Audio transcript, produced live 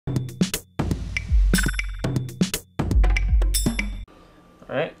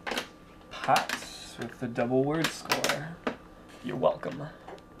All right, Pots with the double word score. You're welcome.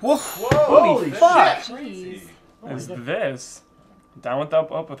 Whoa! Holy fuck! Jeez. Is this? Down with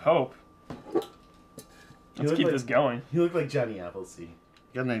up with hope. Let's keep this going. You look like Johnny Appleseed.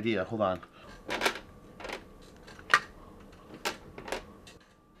 Got an idea. Hold on.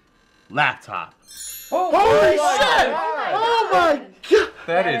 Laptop. Holy shit! Oh my god!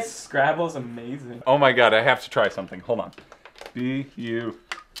 That is Scrabble's amazing. Oh my god, I have to try something. Hold on. B-U-B-I-E.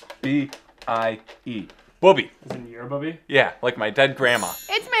 Booby. Is it your bubby? Yeah, like my dead grandma.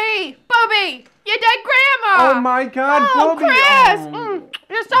 It's me, Bubby, your dead grandma. Oh my god, Oh, Booby! Chris, Oh.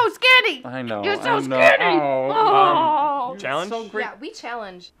 you're so skinny. I know. You're so I know. skinny. Oh. Challenge? So great. Yeah, we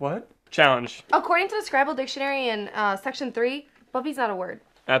challenge. What? Challenge. According to the Scrabble dictionary in section 3, Bubby's not a word.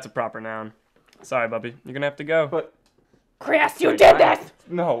 That's a proper noun. Sorry, Bubby. You're gonna have to go. But Chris, you did this.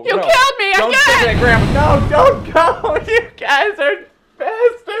 no. You no. killed me Don't again. say that, Grandma. No, don't go. You guys are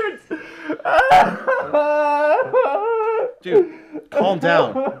bastards. Dude, calm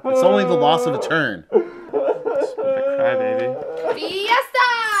down. It's only the loss of a turn. Cry, baby. Fiesta!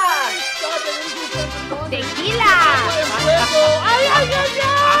 Tequila! Ay, ay, ay,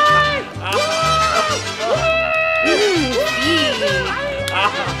 ay!